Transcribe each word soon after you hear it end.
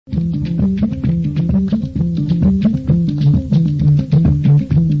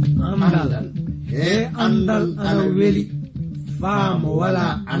andal ana weli faamo wala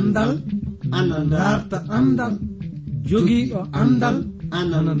andal ana darta andal jogiiɗo andal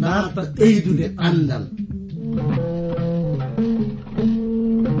ana darta ɓeydude andal.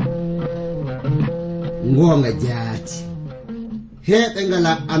 Ngoonga jaati heɓe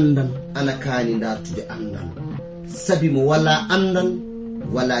ngala andal ana kaani dartude andal, sabi mo wala andal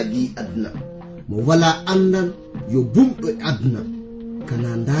wala bi adna, mo wala andal yo bumɗo adna. Kana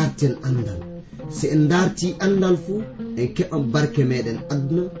darten andal, se en darti andal fu en keɓan barke meɗen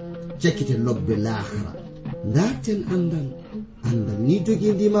adna, cakkite lobbe lahara. Darten andal, andal ni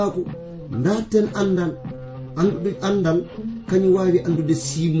jogii ndimako. Darten andal, andude andal kañum wawi andude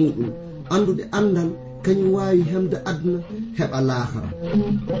simuɗum, andude andal kañum wawi hemde adna heɓa lahara.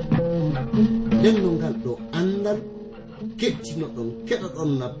 nden no ngal ɗo andal kettino ɗon keɗa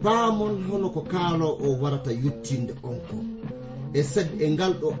ɗon na paamon hono ko kaalo o warata yuttinde on ko. E sabi e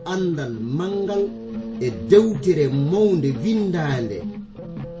ngal ɗo andal mangal e dewtere mawnde windande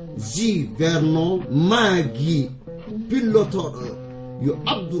J. Vernon Maagi pillotoɗo yo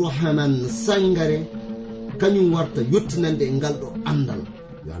Abdourahman Sangare kañum warta yottinande e ngal ɗo andal.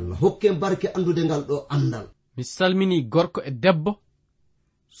 Yo Allah hokke barke andude ngal ɗo andal. Mi salmini gorko e debbo,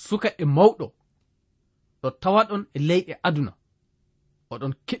 suka e mawɗo, ɗo tawaɗon e leyɗe aduna.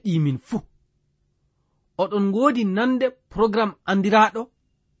 Oɗon keɗi min fuu. Oɗon ngoodi nande programme andiraɗo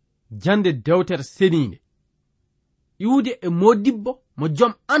jande dewtere seninde, iwde e modibbo mo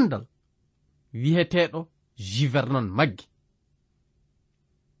jom andal wiheteɗo J. Vernon Maggi.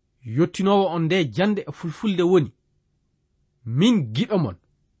 Yottinowo on nde jande e fulfulde woni min giɗo mon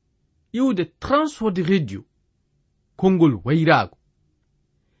iwde Transworld Radio konngol wayraago.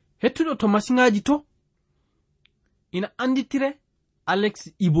 Hettuɗo to masiŋaaji to ina anditire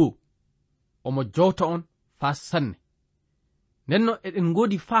Alex Ibo omo jowta on faa sanne. Nenno eɗen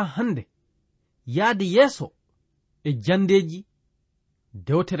ngoodi faa hande yaade yeeso e jandeji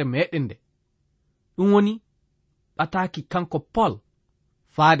dewtere meɗen nde. Ɗum woni ɓataaki kanko Paul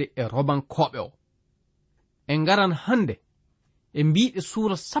faade e Romankoɓe o. En ngaran hande e mbiɗe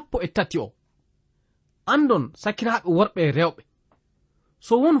suura 13 o. Andon sakiraaɓe worɓe e rewɓe,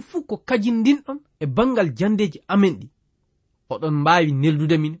 so won fuu ko kajindinɗon e bangal jandeji amen ɗi, oɗon mbaawi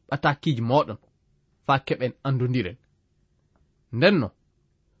neldude min ɓataakiji moɗon faa keɓen andodiren. Ndenno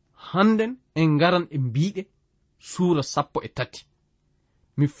handen en ngaran e mbiɗe suura 13.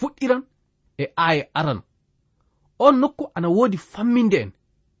 Mi fuɗɗiran e aya arano. On nokku ana woodi famminde en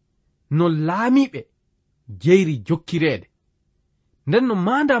no laamiɓe jeyri jokkireede. Ndenno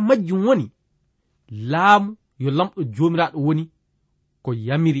maanda majjum woni laamu yo lamɗo jomiraɗo woni ko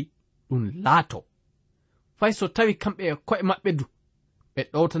yamiri ɗum laato. Fay so tawi kamɓe e ko'e maɓɓe du ɓe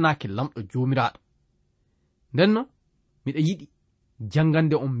ɗowtanaake lamɗo jomiraɗo. Ndenno miɗa yiɗi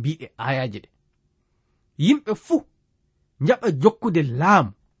jangande on mbiɗe ayaje ɗe. Yimɓe fuu njaɓa jokkude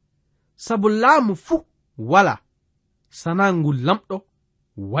laamu, sabu laamu fuu wala sana ngu lamɗo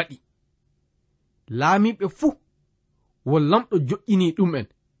waɗi. Laamiɓe fuu wo lamɗo joƴƴini ɗum'en.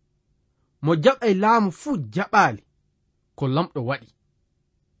 Mo jaɓay laamu fuu jaɓaali ko lamɗo waɗi.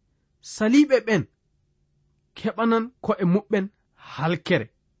 Saliiɓe ɓen keɓanan ko e muɓɓen halkere.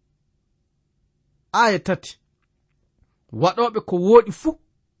 Aya 3. Waɗoɓe ko wooɗi fuu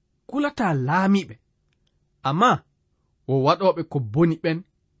kulata laamiɓe, amma wo waɗoɓe ko boni ɓen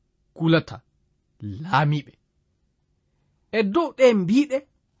kulata laamiɓe. E dow ɗe mbiɗe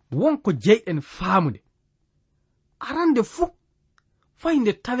wonko jeyɗen faamude. Arande fuu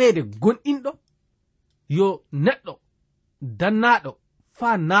fayde taweede gonɗinɗo yo neɗɗo dannaɗo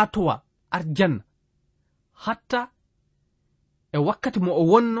faa naatowa arjanna, hatta e wakkati mo o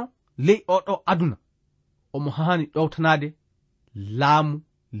wonno ley oɗo aduna omo haani ɗowtanade laamu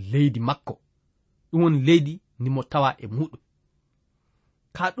leydi makko. Ɗum woni leydi ndimo tawa e muɗum.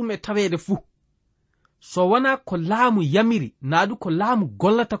 Ka ɗum e taweede fuu, so wona ko laamu yamiri naadu ko laamu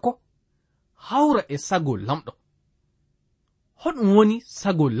gollata ko, hawra e sago lamɗo. Hoɗum woni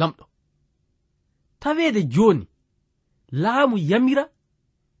sago lamɗo? Taweede joni laamu yamira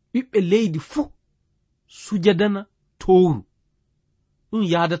ɓiɓɓe leydi fuu sujadana towru, ɗum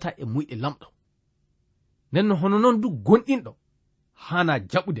yaadata e muyɗe lamɗo. Nenno hono noon du gonɗinɗo hana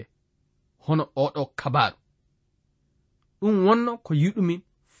jaɓude hono oɗo kabaru. Ɗum wonno ko yiɗumin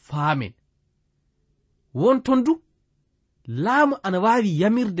faamen. Wonton du laamu ana waawi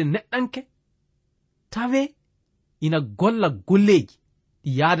yamirde neɗɗanke tawe ina golla golleji ɗi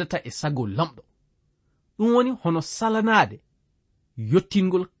yaadata e sago lamɗo. Ɗum woni hono salanade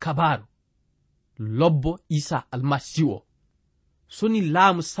yottingol kabaru lobbo Isa almasihu o. Soni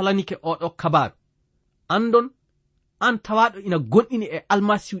laamu salanike oɗo kabaru, andon an tawaɗo ina gonɗini e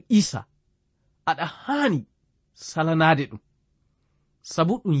almasihu Isa, aɗa haani salanaade ɗum,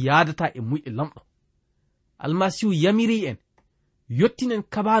 sabu ɗum yaadata e muyɗe lamɗo. Almasihu yamiri en yottinen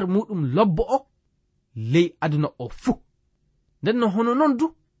kabaru muɗum lobbo o ley aduna o fuu. nden no hono non du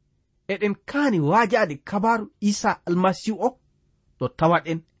eɗen kaani waajade kabaru Isa almasihu o ɗo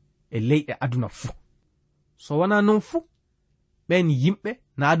tawaɗen e leyɗe aduna fuu. So wona non fuu, ɓen yimɓe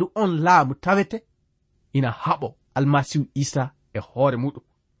naadu on laamu tawete ina haɓo almasihu Isa e hoore muɗum,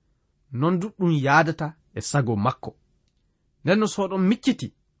 non du ɗum yaadata e sago makko. nden no so ɗon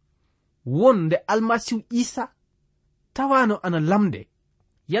micciti wonde almasihu Isa tawano ana lamde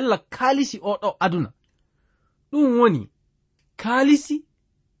yalla kaalisi oɗo aduna, ɗum woni kaalisi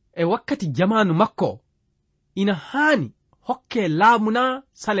e wakkati jamanu makko ina haani hokke laamu na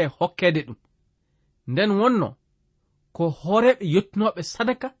sale hokkede ɗum. nden wonno ko hooreɓe yottinoɓe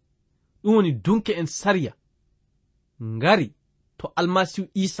sadaka, ɗum woni dunke en sariya, ngari to almasihu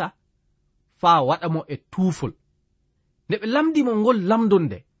Isa faa waɗa mo e tuufol. nde ɓe lamdimo ngol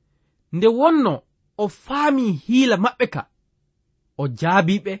lamdonde, nde wonno o faami hiila maɓɓe ka, o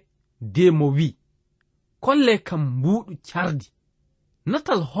jaabiɓe de mo wi, kolle kam mbuuɗu cardi,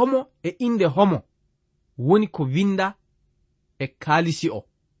 natal homo e inde homo woni ko winda e kaalisi o.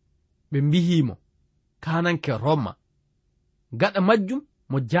 ɓe mbihimo kananke Roma. gaɗa majjum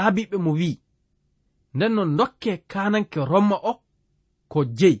mo jaabiɓe mo wi, nden no dokke kananke Roma o ko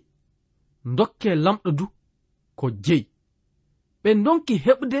jeyi, dokke lamɗo du ko jeyi. ɓe donki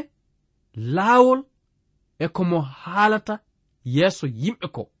heɓde laawol e ko mo haalata yeeso yimɓe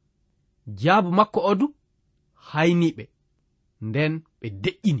ko. jaabu makko o du hayniɓe, nden ɓe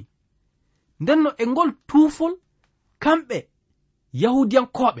deƴƴini. nden no e ngol tuufol kamɓe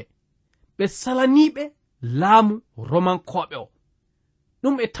yahudiyankoɓe ɓe salaniɓe laamu romankoɓe o.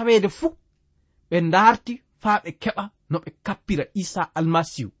 ɗum e taweede fuu ɓe ndaarti faa ɓe keɓa no ɓe kappira Isa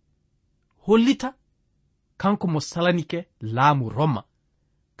almasihu, hollita kanko mo salanike laamu Roma,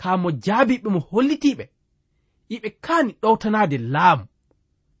 ka mo jaabiɓe mo hollitiɓe iɓe kaani ɗowtanade laamu.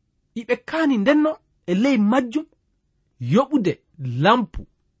 iɓe kaani ndenno e ley majjum yoɓude lampu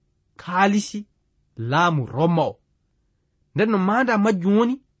kaalisi laamu Roma o. ndenno maanda majjum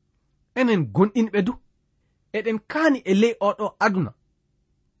woni enen gonɗinɓe du eɗen kaani e ley oɗo aduna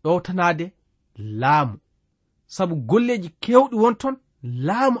ɗowtanade laamu, sabu golleji kewɗi wonton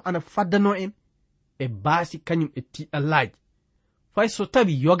laamu ana faddano en e baasi kañum e tiɗallaji, fay so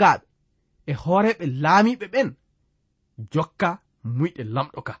tawi yogaɓe e hooreɓe laamiɓe ɓen jokka muyɗe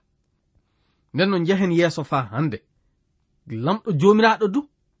lamɗo ka. nden no jehen yeeso faa hande, lamɗo joomiraɗo du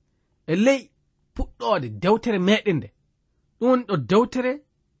e ley puɗɗode dewtere meɗen nde, ɗum woni ɗo dewtere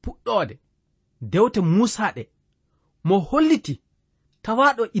puɗɗode dewte muusaɗe, mo holliti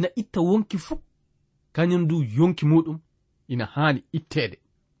tawaɗo ina itta wonki fuu, kañum du yonki muɗum ina haani ittede.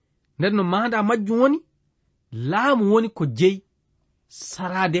 nden no maanda majjum woni laamu woni ko jeyi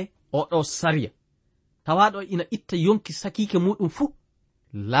sarade oɗo sariya, tawaɗo ina itta yonki sakike muɗum fuu,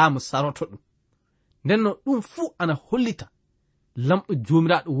 laamu saroto ɗum. nden no ɗum fuu ana hollita lamɗo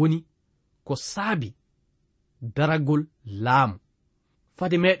joomiraɗo woni ko saabi daragol laamu.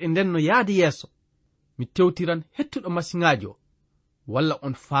 fade meɗen nden no yaade yeeso, mi tewtiran hettuɗo masiŋaaji o walla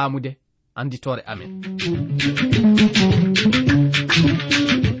on faamude anditore amen.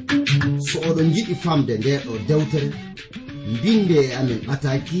 so oɗon jiɗi famde nde ɗo dewtere, mbinde e amen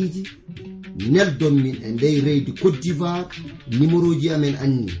ɓatakiji, neldon min e ndey reydi Côte d'Ivoire. numéroji amen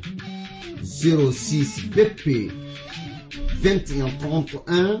anni 06 BP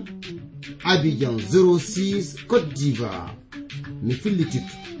 2131 Abidjan 06 Côte d'Ivoire. mi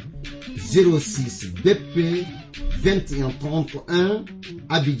fillitito 06 BP 2131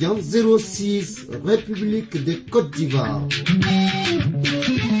 Abidjan 06 République de Côte d'Ivoire.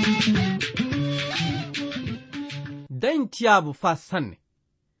 dañtiyaabu faa sanne,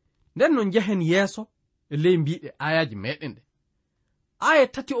 nden no njehen yeeso e ley mbiɗe ayaji meɗen ɗe. aya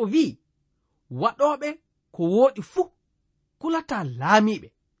 3 o wi, waɗoɓe ko wooɗi fuu kulata laamiɓe,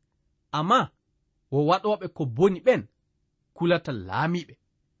 amma wo waɗoɓe ko boni ɓen kulata laamiɓe.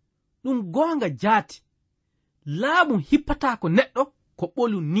 ɗum goonga jaati, laamu hippata ko neɗɗo ko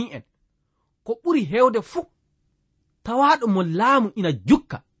ɓolu ni en, ko ɓuri hewde fuu tawaɗo mo laamu ina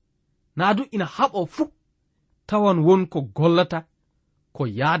jukka, naadu ina haɓo fuu, tawan won ko gollata ko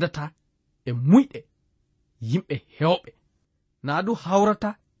yaadata e muyɗe yimɓe hewɓe, naadu hawrata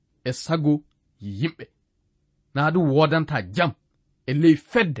e sago yimɓe, naadu wodanta jam e ley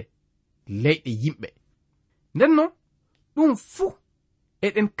fedde leyɗe yimɓe. nden non ɗum fuu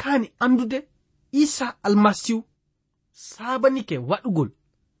eɗen kaani andude Isa almasihu sabanike waɗugol,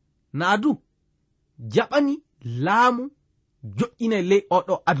 naadu jaɓani laamu joƴƴina ley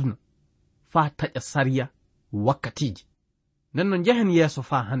oɗo aduna, faa taƴa sariya wakkatiji. Nden no njehen yeeso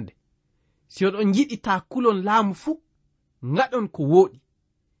faa hande. Si oɗon jiɗi taa kulon laamu fuu, ngaɗon ko wooɗi,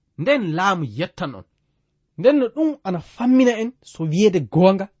 nden laamu yettan on. Nden no ɗum ana fammina en so wiyeede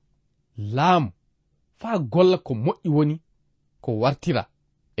goonga, laamu faa golla ko moƴƴi woni ko wartira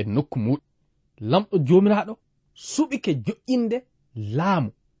e nokku muɗum. Lamɗo joomiraaɗo suɓike jo'inde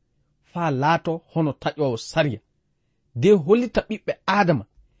laamu faa laato hono taƴowo sariya, de hollita ɓiɓɓe Adama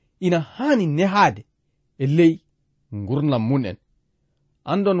ina haani nehaade e ley ngurnam mun en.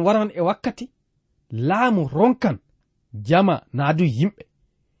 Andon waran e wakkati laamu ronkan jama naadu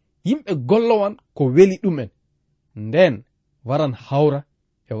yimɓe gollowan ko weli ɗumen, nden waran hawra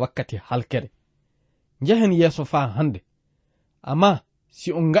e wakkati halkere. Njehen yeeso faa hande, amma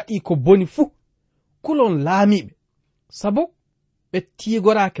si on ngaɗi ko boni fuu, kulon laamiɓe, sabu ɓe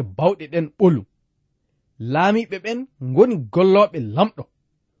tiigoraake bawɗe ɗen ɓolum. Laamiɓe ɓen ngoni gollooɓe lamɗo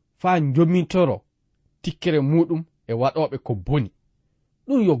faa njomitoro tikkere muɗum e waɗoɓe ko boni.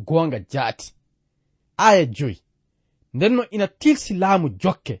 Ɗum yo goonga jaati. Aya 5. Ndenno ina tilsi laamu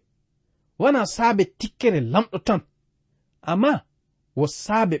jokke, wana saabe tikkere lamɗo tan, amma wo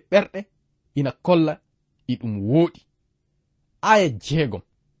saabe ɓerɗe ina kolla e ɗum wooɗi. Aya 6.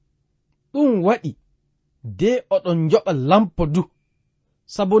 Ɗum waɗi de oɗon joɓa lampo du,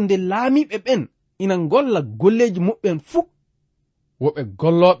 sabu nde laamiɓe ɓen ina golla golleji muɓɓen fuu, woɓe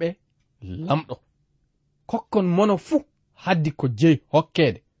gollooɓe lamɗo. Kokkon mono fuu haddi ko jeyi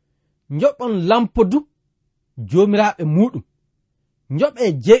hokkeede. Njoɓon lampo du joomiraaɓe muɗum.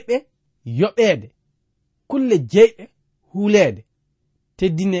 Njoɓe jeyɓe yoɓeede, kulle jeyɓe huuleede,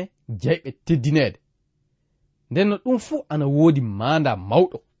 teddine jeyɓe teddineede. Ndenno ɗum fuu ana woodi maanda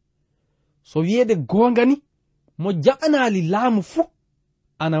mawɗo. So wiyeede goonga ni, mo jaɓanaali laamu fuu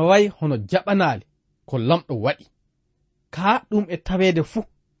ana wayi hono jaɓanaali ko lamɗo waɗi. Kaa ɗum e taweede fuu,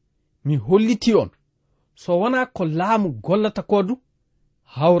 mi holliti on, so wona ko laamu gollata ko du,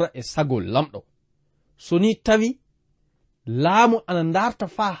 hawra e sago lamɗo. So ni tawi laamu ana ndarta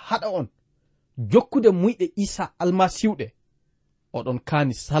faa haɗa on jokkude muyɗe Isa almasiwɗe, oɗon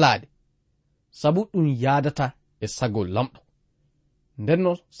kaani salaade, sabu ɗum yaadata e sago lamɗo.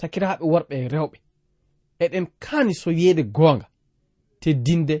 Ndenno sakiraaɓe worɓe e rewɓe, eɗen kaani so wiyeede goonga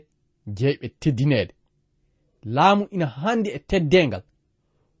teddinde jeyɓe teddineede. Laamu ina handi e teddengal,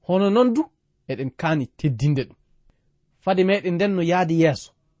 hono non du eɗen kaani teddinde ɗum. Fade meɗen nden no yaadi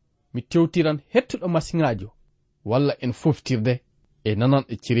yeeso, mi tewtiran hettuɗo masiŋaaji o, walla en foftirde e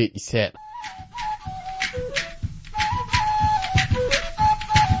nananɗe cireeɗi seeɗa.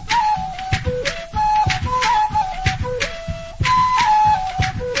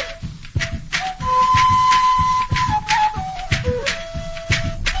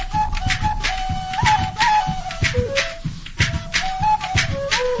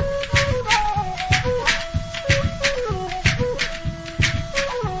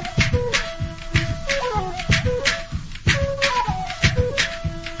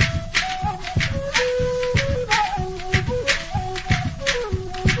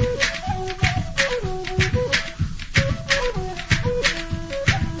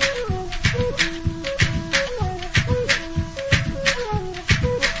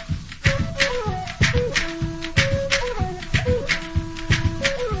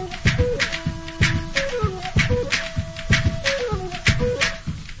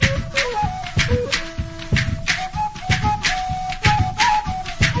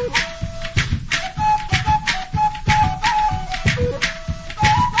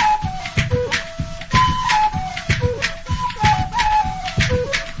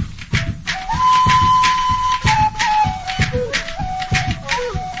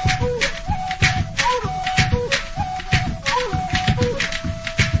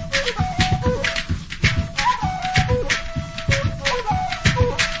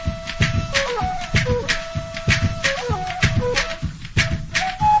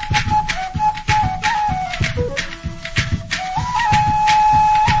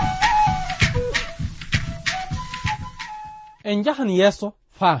 En jahan yeeso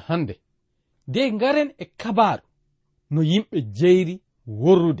faa hande, de ngaren e kabaru no yimɓe jeyri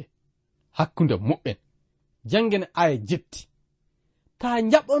worrude hakkunde muɓɓen. Jangen aya 7. Ta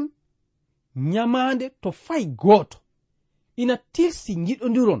njaɓon nyamande to fay gooto, ina tirsi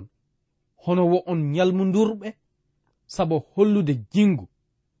njiɗodiron hono wo on nyalmundurɓe, sabo hollude jingu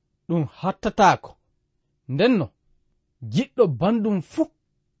ɗum hattatako. Ndenno jiɗɗo bandum fuu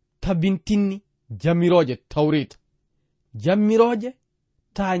tabintinni jamiroje tawrita. Jammiroje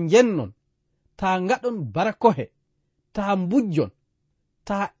ta njennon, ta ngaɗon barakohe, ta mbujjon,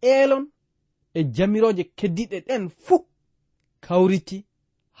 ta eelon e jamiroje keddiɗe ɗen fuu kawriti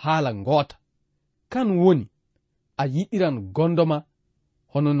haala ngoota. kan woni a yiɗiran gondoma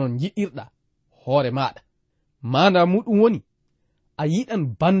hono non yiɗirɗa hoore maɗa. Manda muɗum woni a yiɗan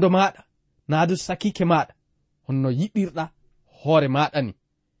bando maɗa naadu sakike maɗa hono no yiɗirɗa hoore maɗa ni.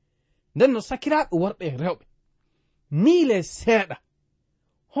 Nden no sakiraɓe worɓe e rewɓe, miile seeɗa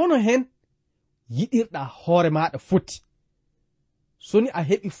hono hen yiɗirɗa hoore maɗa foti. Soni a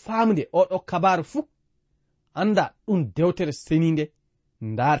heɓi famde oɗo kabaru fuu, anda ɗum dewtere seninde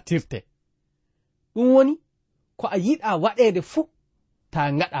dartirte. ɗum woni ko a yiɗa waɗede fuu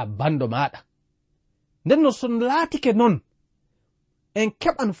ta ngaɗa bando maɗa. Nden no so laatike non, en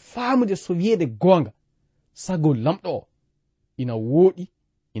keɓan famude so wiyede gonga sago lamɗo o ina wooɗi,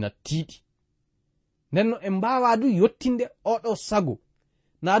 ina tiiɗi. Nden no en mbawa du yottinde oɗo sago,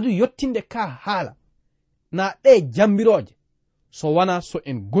 na du yottinde ka haala, na ɗe jambiroje, so wana so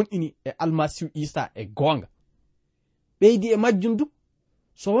en gonɗini e almasihu isa e gonga. ɓeydi e majjum du,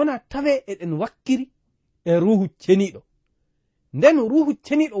 so wana tawe eɗen wakkiri e ruhu ceniɗo. Nden ruhu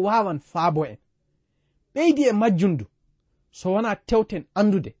ceniɗo wawan faabo en. ɓeydi e majjum du, so wana tewten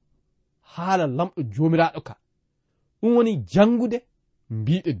andude haala lamɗo jomiraɗo ka. ɗum woni jangude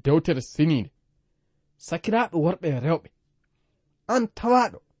mbiɗe dewtere seninde. Sakiraɓe worɓe e rewɓe, an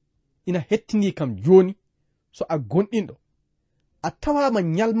tawaɗo ina hettini kam joni, so a gonɗinɗo, a tawama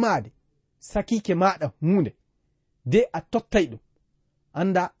nyalmade sakike maɗa hunde de a tottay ɗum,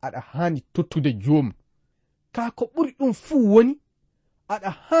 anda aɗa hani tottude jomum. Ka ko ɓuri ɗum fuu woni aɗa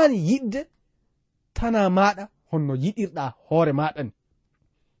hani yiɗde tana maɗa honno yiɗirɗa hoore maɗa ni.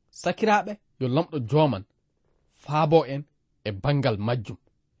 Sakiraɓe, yo lamɗo joman faabo en e bangal majjum.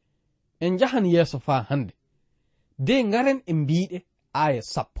 En jahan yeeso fa hande, de ngaren e mbiɗe aya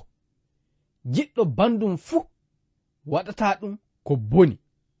 10. Jiɗɗo bandum fuu waɗata ɗum ko boni,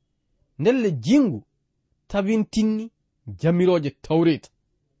 ndelle jingu tabintinni jamiroje tawreta.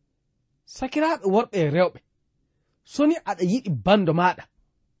 Sakiraɓe worɓe e rewɓe, soni aɗa yiɗi bando maɗa,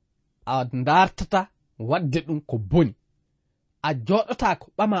 a dartata wadde ɗum ko boni. A joɗota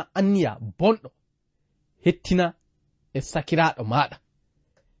ko ɓama anniya bonɗo hettina e sakiraɗo maɗa.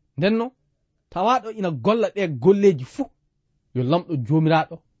 Ndenno tawaɗo ina golla ɗe golleji fuu, yo lamɗo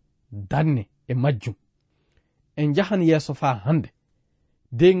jomiraɗo danne e majjum. En jahan yeeso fa hande,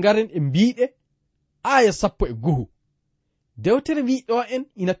 de ngaren e mbiɗe aya 11. Dewtere wiɗo en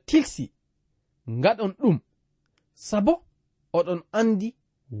ina tilsi ngaɗon ɗum sabo oɗon andi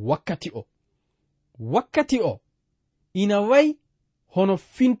wakkati o. Wakkati o ina wayi hono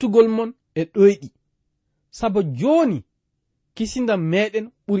fintugol mon e ɗoyɗi, sabo joni kisinda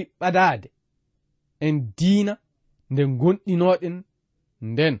meɗen ɓuri ɓadade en diina nde gonɗinoɗen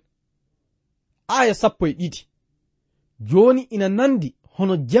nden. aya 12. Joni ina nandi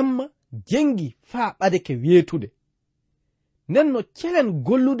hono jemma jengi faa ɓadeke weetude. Nden no celen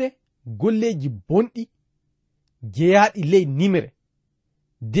gollude golleji bonɗi jeyaɗi ley nimere,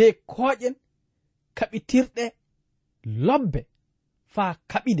 de koƴen kaɓitirɗe lobbe faa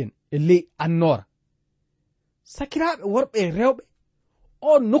kaɓiden e ley annora. Sakiraɓe worɓe e rewɓe,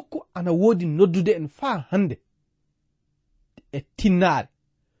 o nokku ana woodi noddude en faa hande e tinnare.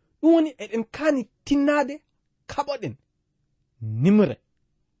 ɗum woni eɗen kani tinnade kaɓoɗen nimre,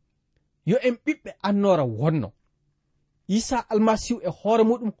 yo en ɓiɓɓe annora wonno. Isa almasihu e hoore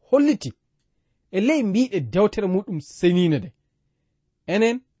muɗum holliti e ley mbiɗe dewtere muɗum senine de,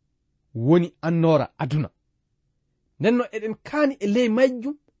 enen woni annora aduna. Nenno eɗen kani e ley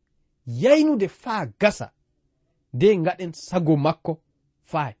majjum yaynude faa gasa, de ngaɗen sago makko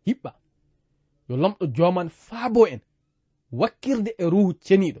faa hiɓɓa. Yo lamɗo joman faabo en wakkirde e ruhu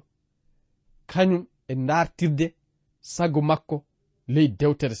ceniɗo, kañum e dartirde sago makko ley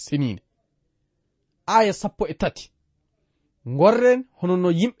dewtere seninde. aya 13. Gorren hono no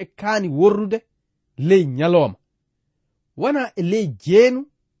yimɓe kaani worrude ley nyaloma, wana e ley jeenu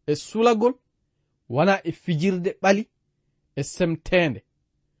e sulagol, wana e fijirde ɓali e semtende,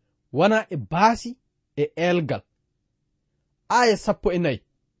 wana e baasi e elgal. aya 14.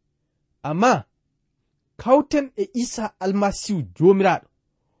 Amma kawten e Isa almasihu jomiraɗo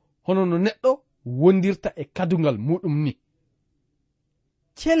hono no neɗɗo wondirta e kadungal muɗum ni.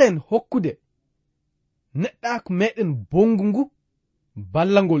 Celen hokkude neɗɗaku meɗen bongu ngu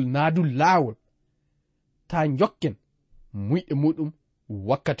ballangol naadu laawol, ta jokken muyɗe muɗum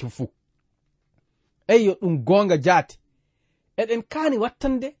wakkati fuu. Eyyo ɗum gonga jaati, eɗen kaani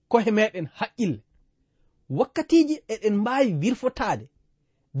wattande kohe meɗen haqqille. Wakkatiji eɗen mbawi wirfotade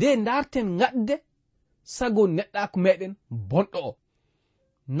de darten ngaɗde sago neɗɗaku meɗen bonɗo o,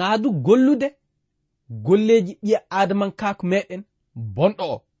 naadu gollude golleji ɓiya adamankaku meɗen bonɗo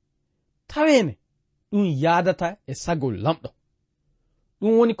o, tawene ɗum yaadata e sago lamɗo.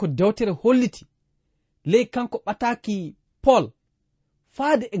 ɗum woni ko dewtere holliti ley kanko ɓataki Paul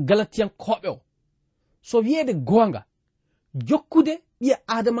faade e galatiyankoɓe o so wiyeede goonga jokkude ɓiya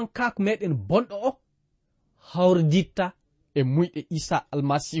adamankaako meɗen bonɗo o hawrditta e muyɗe Isa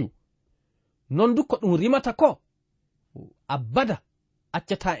almasihu non du ko ɗum rimata ko abada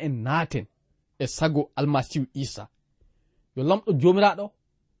accata en naaten e sago almasihu Isa yo lamɗo jomiraɗo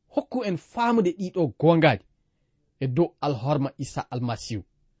hokku en faamude ɗiɗo gongaji e dow alhorma Isa almasihu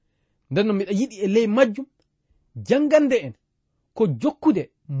nden no miɗa yiɗi e ley majjum jangande en ko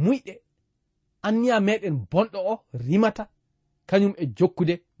jokkude muyɗe anniya meɗen bonɗo o rimata kañum e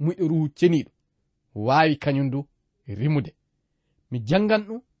jokkude muyɗe ruhu ceniɗo waawi kañum du rimude mi jangan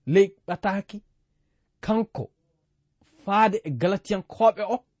ɗum ley ɓataki kanko faade e galatiyankoɓe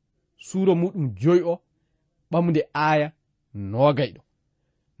o suura muɗum 5 o ɓamude aya 20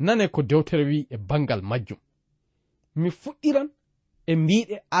 nane ko dewtere wi e bangal majjum mi fuɗɗiran e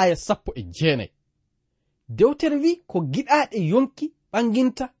mbiɗe aya 19 dewtere wi ko giɗaɗe yonki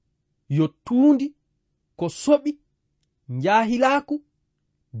ɓanginta yo tuundi ko soɓi njahilaaku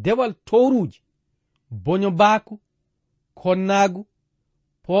dewal towruji boñobaku konnagu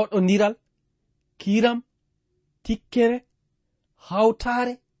poɗodiral kiram tikkere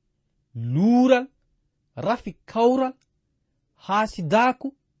hawtare luural rafi kawral haasidaku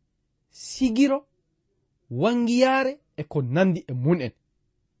sigiro wangiyare e ko nandi e mun en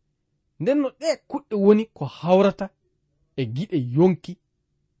nden no ɗe kuɗɗe woni ko hawrata e giɗe yonki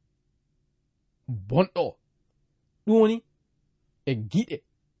bonɗo o ɗum woni e giɗe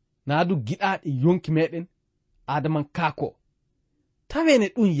naadu giɗaɗe yonki meɗen adaman kaako tawene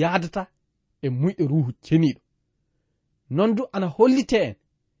ɗum yaadata e muyɗe ruhu ceniɗo non du ana hollite en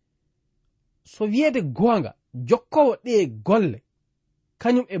so wiyeede goonga jokkowo ɗe golle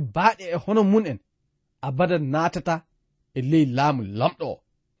kañum e baaɗe e hono mun en abada naatata e ley laamu lamɗo o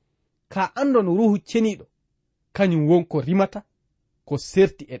ka andon ruhu ceniɗo kañum wonko rimata ko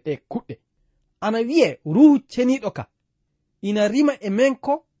serti e ɗe kuɗɗe ana wiye ruhu ceniɗo ka ina rima e men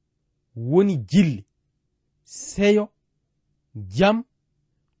ko woni jilli seyo jam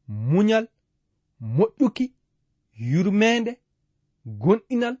muñal moƴƴuki yurmende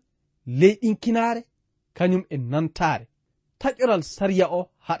gonɗinal leyɗinkinare kañum e nantare taƴoral sariya o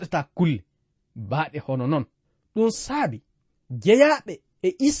haɗata kulle baaɗe hono non ɗum saabi jeyaɓe e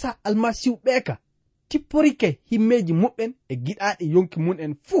Isa almasihu ɓeeka tipporike himmeji muɓɓen e giɗaɗe yonki mun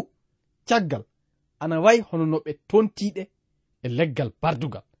en fuu caggal ana wayi hono no ɓe tontiɗe e leggal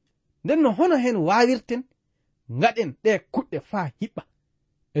bardugal nden no hono hen wawirten ngaɗen ɗe kuɗɗe faa hiɓɓa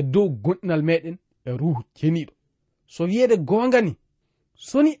e dow gonɗinal meɗen e ruhu ceniɗo so wiyeede goonga ni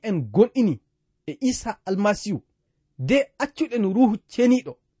soni en gonɗini e Isa almasihu de accuɗen ruhu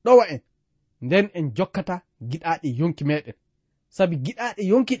ceniɗo ɗowa en nden en jokkata giɗaɗe yonki meɗen sabi giɗaɗe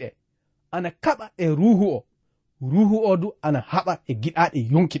yonki ɗe ana kaɓa e ruhu o du ana haɓa e giɗaɗe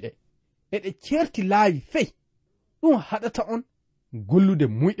yonki ɗe eɗe certi laawi fey ɗum haɗata on gollude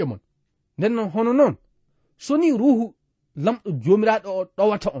muyɗe mon nden non hono noon soni ruhu lamɗo jomiraɗo o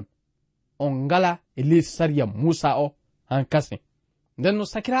ɗowata on ngala e ley sariya Musa o han kase nden no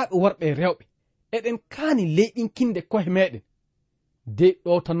sakiraɓe worɓe e rewɓe eɗen kaani leyɗinkinde kohe meɗen de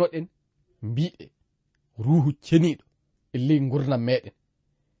ɗowtanoɗen mbiɗe ruhu ceniɗo e ley gurdam meɗen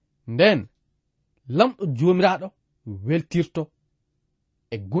nden lamɗo jomiraɗo weltirto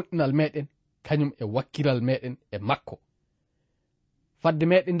e gonɗinal meɗen kañum e wakkiral meɗen e makko fadde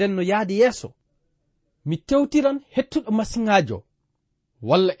meɗen nden no yaadi yeeso mi tewtiran hettuɗo masiŋajo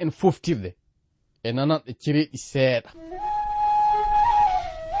walla en foftirde e nananɗe cereɗi seeɗa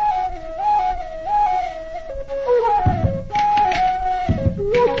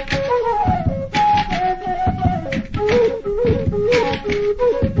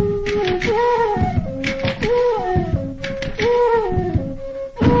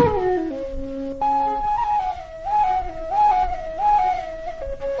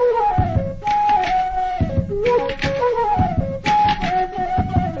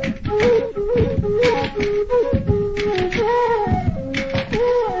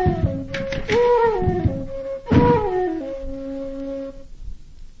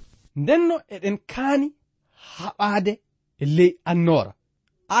ndenno eɗen kaani haɓaade e ley annora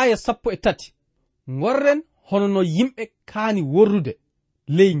aya 13 gorren hono no yimɓe kaani worrude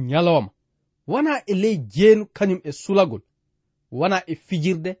ley ñalawma wona e ley jeenu kañum e sulagol wona e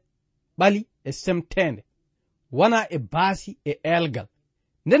fijirde ɓali e semtende wona e baasi e elgal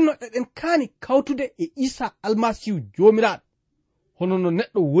ndenno eɗen kaani kawtude e Isa almasihu jomiraɗo hono no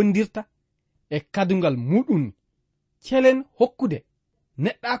neɗɗo wondirta e kadungal muɗum celen hokkude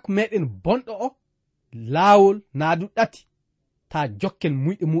neɗɗaako meɗen bonɗo o laawol naadu ɗati ta jokken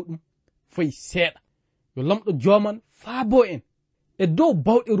muyɗe muɗum foy seeɗa yo lamɗo joman faabo en e dow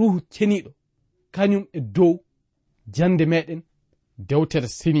bawɗe ruhu ceniɗo kañum e dow jande meɗen dewtere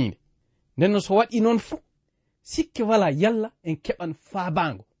seninde. nden no so waɗi noon fuu sikke wala yalla en keɓan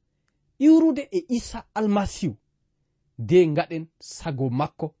faabango iwrude e Isa almasihu de ngaɗen sago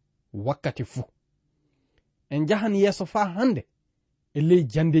makko wakkati fuu. en jahan yeeso faa hande e ley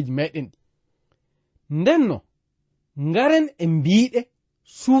jandeji meɗen ɗi. ndenno ngaren e mbiɗe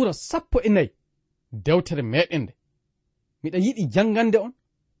suura 14 dewtere meɗen nde. miɗa yiɗi jangande on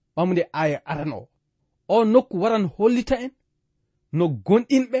ɓamde aya arano o nokku waran hollita en no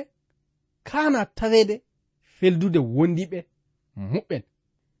gonɗinɓe kana tawede feldude wondiɓe muɓɓen.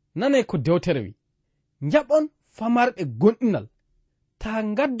 nane ko dewtere wi: jaɓon famarɓe gonɗinal ta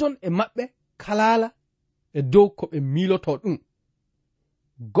gaddon e maɓɓe kalala e dow ko ɓe miiloto ɗum.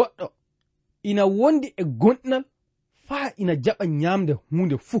 goɗɗo ina wondi e gonɗinal faa ina jaɓa ñamde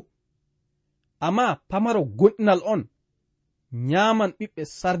hunde fuu, amma pamaro gonɗinal on ñaman ɓiɓɓe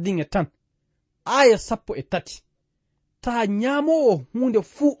sardiŋe tan. aya 13. ta ñamowo hunde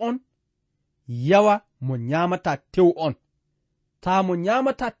fuu on yawa mo ñamata tew on. ta mo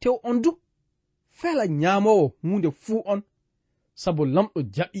ñamata tew on du fela ñamowo hunde fuu on, sabu lamɗo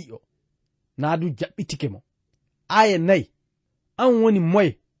jaɓi o naa du jaɓɓitike mo. aya 4. an woni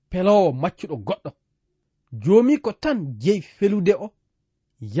moye pelowo maccuɗo goɗɗo. joomi ko tan jeyi felude o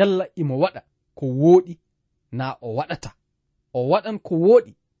yalla imo waɗa ko wooɗi na o waɗata. o waɗan ko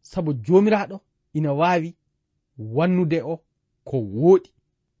wooɗi sabu joomiraɗo ina waawi wannude o ko wooɗi.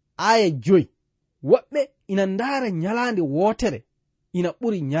 aya 5. woɓɓe ina ndaara nyalaande wootere ina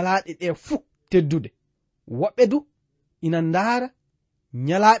ɓuri nyalaaɗe ɗe fuu teddude. woɓɓe du ina ndaara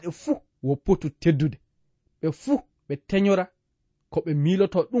nyalaaɗe fuu wo potu teddude. ɓe fuu ɓe teñora ko ɓe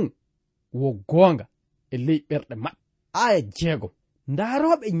miiloto ɗum wo goonga e ley ɓerɗe maɓɓe. aya 6.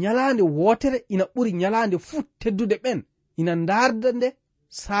 ndaaroɓe nyalaande wootere ina ɓuri nyalaande fuu teddude ɓen ina ndaarda nde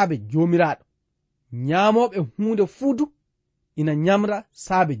saabe joomiraɗo. ñaamoɓe hunde fuu du ina ñamra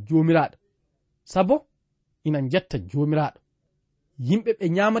saabe joomiraɗo, sabo ina jetta joomiraɗo. yimɓe ɓe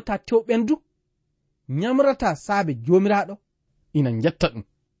ñamata tewɓen du ñamrata saabe joomiraɗo ina jetta ɗum.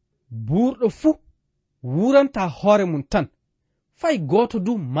 buurɗo fuu wuranta hoore mum tan, fay gooto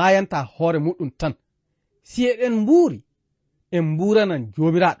du mayanta hoore muɗum tan. si eɗen mbuuri en mburanan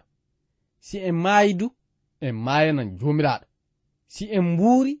joomiraɗo, si en maayi du en maayanan joomiraɗo. si en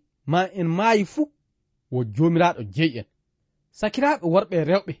mbuuri ma en maayi fuu wo joomiraɗo jeyi en. sakiraaɓe worɓe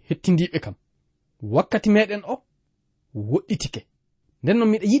rewɓe hettindiɓe kam, wakkati meɗen o woɗɗitike. nden no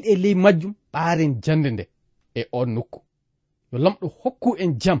miɗa yiɗi e ley majjum ɓaaren jande nde e on nokku. yo lamɗo hokku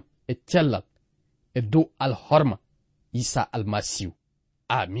en jam e cellal e dow alhorma Isa almasihu.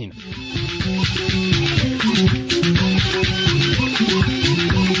 amina.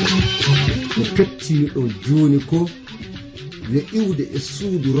 ko kettiniɗo joni ko yo iwde e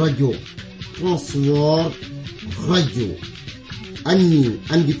suudu radio transworld radio anni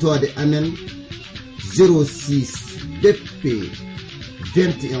anditode amen 06 BP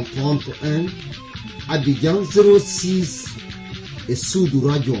 2131 Abidjan 06 e suudu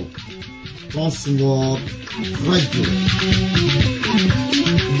radio transworld radio.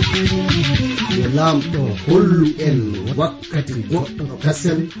 yo lamɗo hollu en wakkati goɗɗo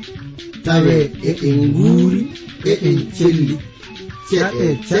kasen tawe eɗen nguuri eɗen celli ceɗe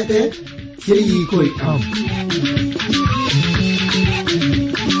ceɗe ceyi koye am.